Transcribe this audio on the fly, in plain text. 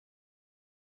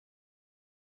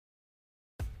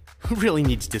Who really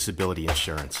needs disability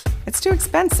insurance? It's too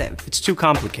expensive. It's too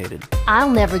complicated. I'll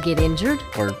never get injured.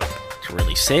 Or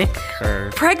really sick,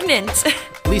 or... Pregnant!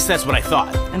 At least that's what I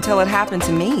thought. Until it happened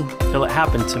to me. Till it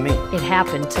happened to me. It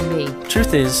happened to me.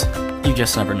 Truth is, you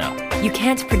just never know. You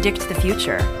can't predict the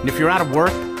future. And if you're out of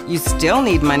work, You still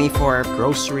need money for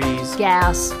Groceries,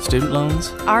 Gas. student loans,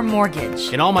 Our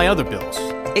mortgage. and all my other bills.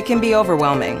 it can be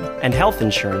overwhelming. and health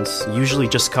insurance usually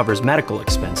just covers medical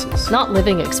expenses. Not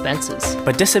living expenses.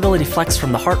 But Disability Flex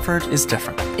from the Hartford is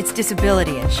different. It's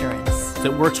disability insurance.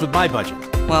 That works with my budget.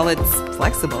 Well, it's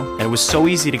flexible. And it was so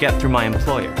easy to get through my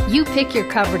employer. You pick your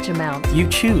coverage amount. You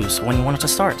choose when you want it to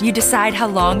start. You decide how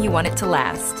long you want it to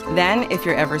last. Then, if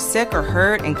you're ever sick or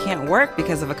hurt and can't work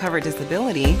because of a covered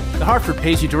disability, The Hartford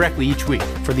pays you directly each week.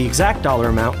 For the exact dollar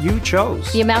amount you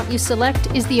chose. The amount you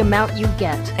select is the amount you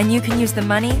get. And you can use the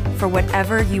money for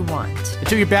whatever you want.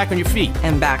 Until you're back on your feet.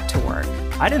 and back to work.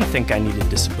 I didn't think I needed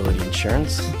disability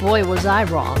insurance. Boy, was I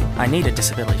wrong. I needed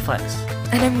Disability Flex.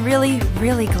 And I'm really,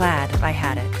 really glad I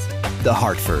had it. The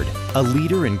Hartford, a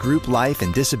leader in group life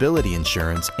and disability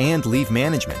insurance and leave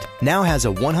management, now has a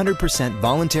 100%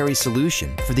 voluntary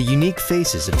solution for the unique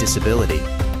faces of disability.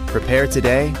 Prepare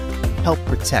today, help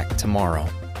protect tomorrow.